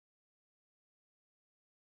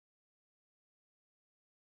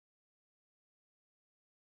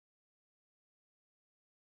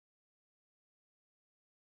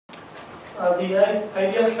The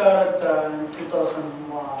idea started in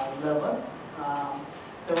 2011. Um,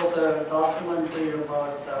 there was a documentary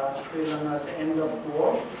about Sri Lanka's end of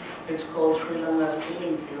war. It's called Sri Lanka's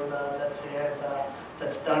Killing Field.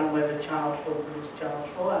 That's done by the Channel 4, British Channel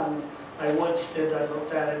 4, and I watched it. I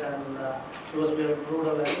looked at it, and it was very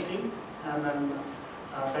brutal ending. And then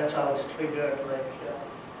that's how it's triggered.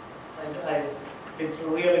 It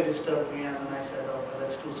really disturbed me, and then I said, okay,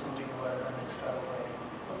 let's do something about it, and I started writing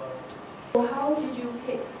about it. So how did you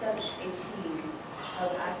pick such a team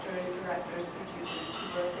of actors, directors, producers to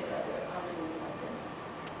work together on a movie like this?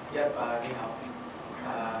 Yep,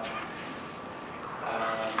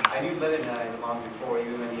 I knew Lenin long before,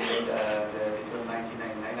 even when he made the film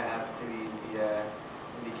 1999. I happened to be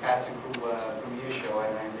in the cast and crew premiere show,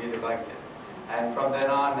 and I really liked it. And from then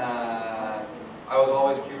on, I was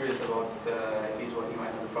always curious about if he's working on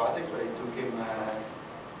another project, but it took him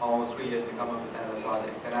almost 3 years to come up with another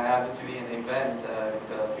project. And I happened to be in an event with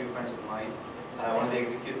a few friends of mine. One of the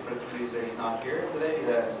executive producers, he's not here today,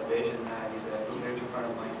 Sivam, he's a very good friend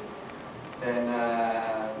of mine. Then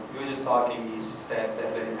we were just talking, he said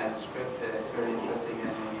that Lenin has a script, it's very interesting and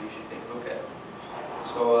maybe you should take a look at it.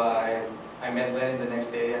 So I met Lenin the next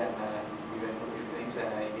day and we went through a few things and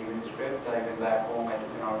I gave him the script. I went back home, I took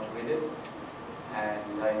an hour to read it.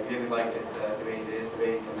 And I really liked it, the way it is, the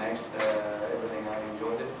way it connects, everything. I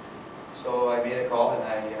enjoyed it. So I made a call and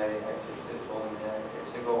I just told him,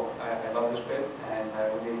 it's a go. I love the script and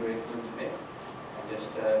it would be a great film to make. And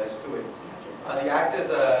just let's do it. The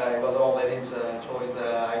actors, it was all Lenin's choice.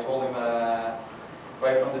 I told him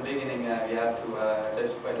right from the beginning we have to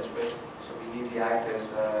justify the script. So we need the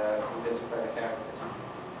actors who justify the characters.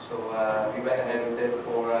 So we went ahead with it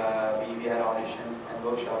for, we had auditions and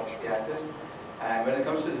workshops with the actors. And when it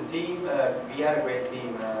comes to the team, we had a great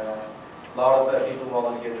team. A lot of people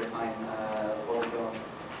volunteered their time for the film.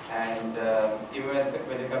 And even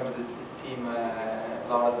when it comes to the team, a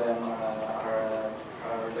lot of them are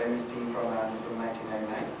Lenin's team from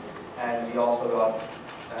 1999. And we also got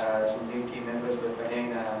some new team members, but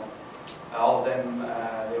again, all of them,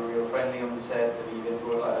 they were real friendly on the set. We went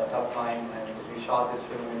through a tough time because we shot this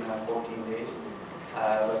film in 14 days.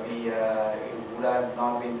 But it would have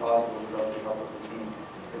not been possible without the help of the team.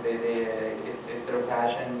 It's their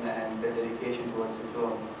passion and their dedication towards the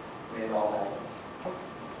film made it all happen.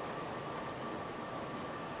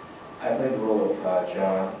 I played the role of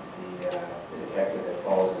John, the detective that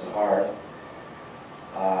follows his heart,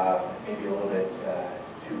 maybe a little bit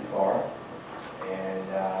too far. And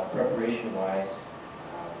preparation-wise,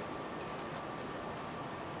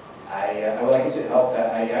 well, I guess it helped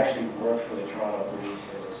that I actually worked for the Toronto Police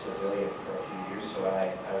as a civilian for a few years, so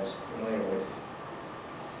I was familiar with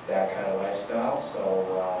that kind of lifestyle. So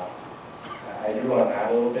I drew on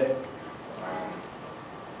that a little bit.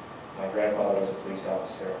 My grandfather was a police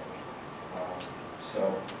officer, so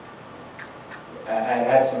I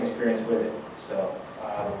had some experience with it. So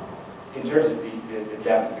in terms of the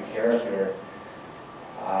depth of the character,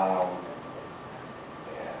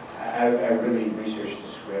 I really researched the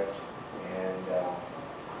script, and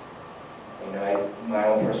my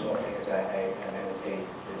own personal thing is I meditate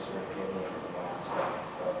to sort of get me into the mindset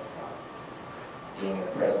of being in the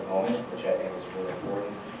present moment, which I think is really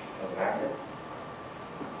important as an actor.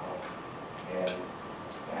 And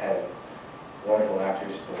I had wonderful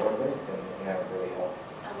actors to work with, and that really helped.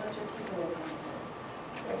 And what's your takeaway from it?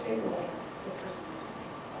 My takeaway? Your personal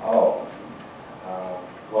takeaway. Oh,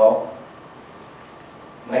 well,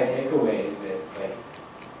 my takeaway is that, like,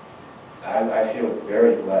 I feel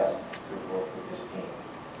very blessed to work with this team,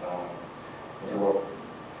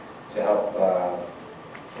 to help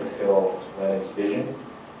fulfill Lenin's vision.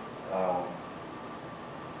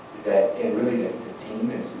 And really the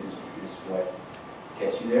team is what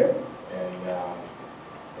gets you there, and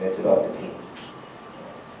it's about the team.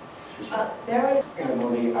 In the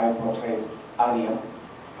movie, I portrayed Alia,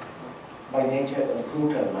 by nature a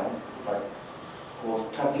brutal man, but was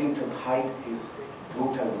struggling to hide his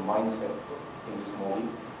brutal mindset in this movie.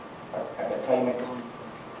 But at the climax,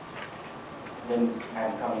 when I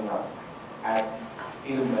am coming up as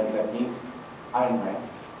ill man that means Iron Man,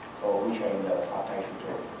 or which I in the subtitle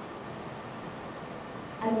told.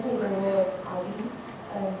 I play the role of Avi,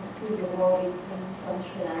 who is a war victim from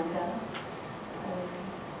Sri Lanka.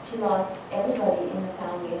 She lost everybody in the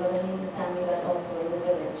family, not only in the family but also in the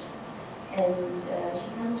village. And she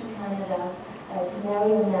comes to Canada to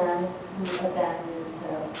marry a man who abandoned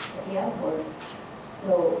her at the airport.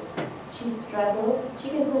 So she struggles. She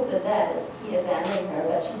can cope with that he abandoned her,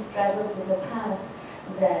 but she struggles with the past,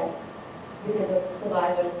 that with the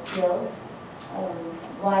survivor's guilt.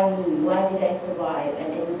 Why me? Why did I survive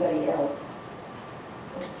and everybody else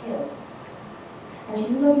was killed. And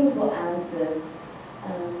she's looking for answers.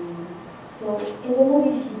 So in the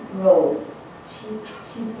movie she grows.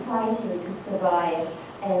 She's fighting to survive,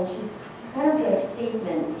 and she's kind of a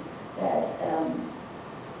statement that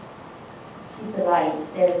she's the light.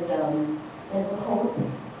 There's a hope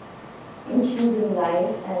in choosing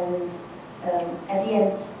life, and at the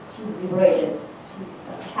end she's liberated.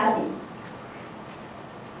 She's happy.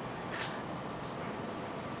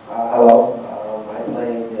 Hello, I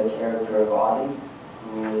play the character of Adi,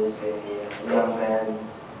 who is a young man,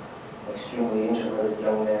 extremely introverted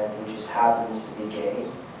young man who just happens to be gay.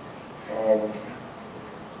 And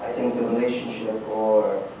I think the relationship,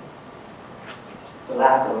 or the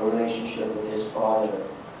lack of a relationship with his father,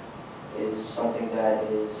 is something that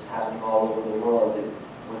is happening all over the world,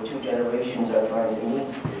 where two generations are trying to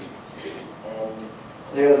meet. And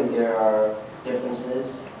clearly there are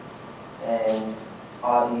differences, and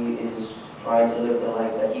Adi is trying to live the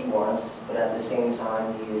life that he wants, but at the same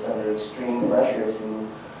time he is under extreme pressure to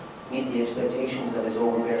meet the expectations of his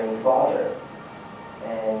overbearing father.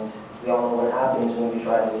 And we all know what happens when we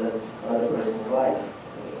try to live another person's life.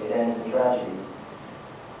 It ends in tragedy.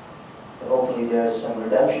 But hopefully there's some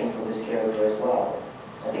redemption for this character as well.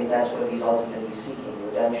 I think that's what he's ultimately seeking,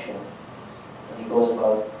 redemption. And he goes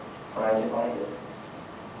about trying to find it.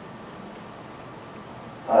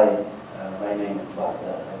 Hi, my name is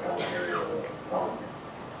Bhaskar. I come from France.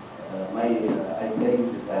 I play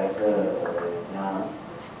this character, Jnana.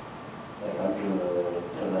 I come to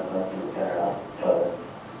Sri Lanka, to Canada.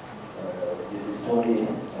 This story,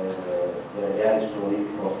 the real story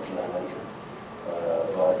was in London,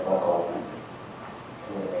 work on.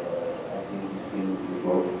 I think this film is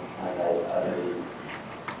good, and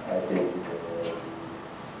I think,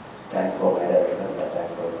 thanks for my director, and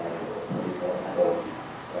thanks for my producer, and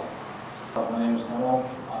all. My name is Nemo.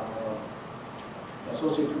 I'm an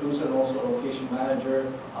associate producer and also a location manager.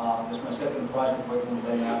 This is my second project working with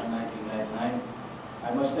Lenin after 1999.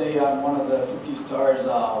 I must say I'm one of the 50 stars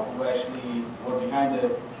who actually were behind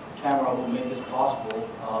the camera who made this possible.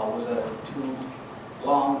 It was a too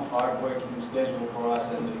long, hard-working schedule for us,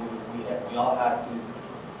 and we all had to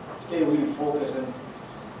stay really focused and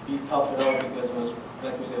be tough it out, because it was,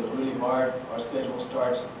 like we said, it was really hard. Our schedule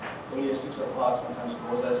starts early at 6 o'clock, sometimes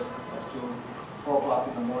goes as up to 4 o'clock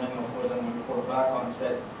in the morning, of course, and we report back on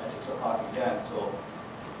set at 6 o'clock again. So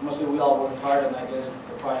I must say we all worked hard, and I guess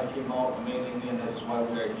the project came out amazingly, and this is why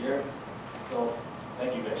we are here. So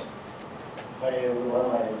thank you guys. Hi everyone,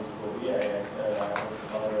 my name is Bobby. I am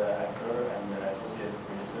another actor and associate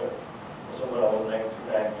producer. First of all, I would like to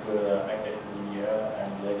thank Academia and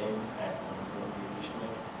Lenin and Vishnu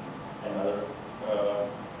and other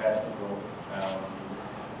cast and crew.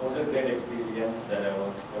 It was a great experience that I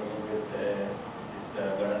was working with this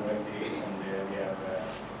government team, and we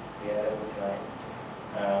had a good time.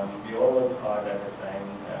 We all worked hard at the time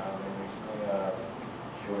when we were doing our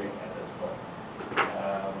shooting at this point.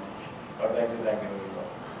 I would like to thank everyone.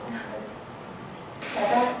 大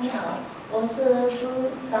家你好，我是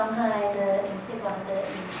驻上海的领事馆的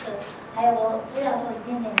领事，还有我只要说一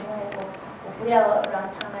件事，因为我不要让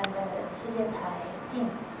他们的时间太近。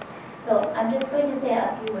So I'm just going to say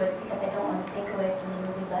a few words because I don't want to take away from the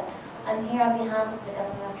movie, but I'm here on behalf of the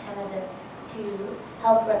government of Canada to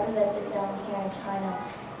help represent the film here in China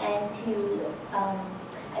and to,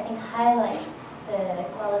 I think, highlight the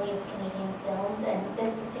quality of Canadian films. And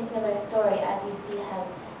this particular story, as you see, has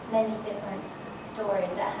many different stories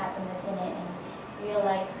that happen within it and real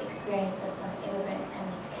life experience of some immigrants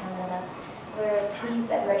coming to Canada. We're pleased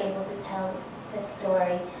that we're able to tell this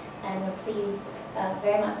story, and we're pleased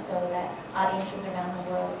very much so that audiences around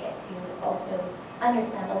the world get to also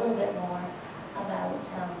understand a little bit more about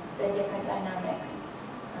the different dynamics.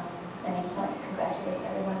 And I just want to congratulate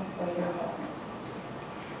everyone for your involvement.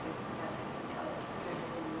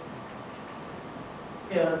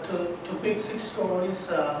 Yeah, to pick 6 stories,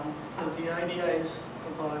 the idea is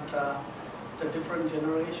about the different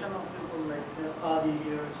generation of people, like Adi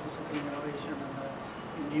here is the second generation, and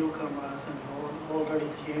the newcomers, and who already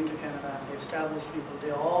came to Canada, and the established people.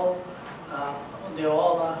 They all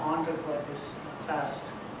are haunted by this past,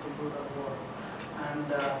 the brutal war. And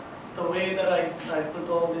the way that I put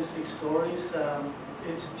all these 6 stories,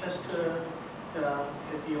 it's just to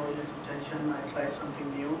get the audience attention. I tried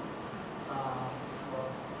something new. Well,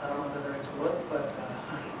 I don't know whether it's worked, but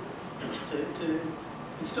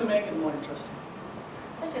it's to make it more interesting.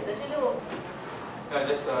 I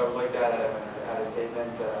just would like to add a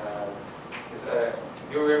statement, because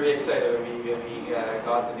we were very excited when we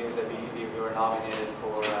got the news that we were nominated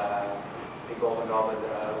for the Golden Goblet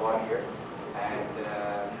Award here, and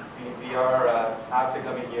we are after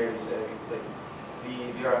after coming here,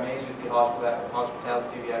 we are amazed with the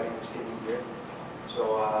hospitality we have been receiving here.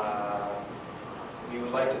 So we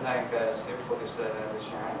would like to thank SIP for this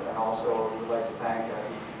chance, and also we would like to thank the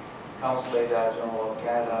Consulate General of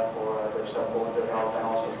Canada for their support, their help, and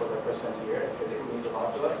also for their presence here, because it means a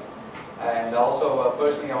lot to us. And also,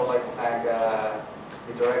 personally, I would like to thank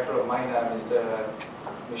the Director of MINA, Mr.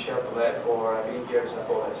 Michel Pellet, for being here to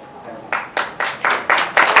support us. Thank you.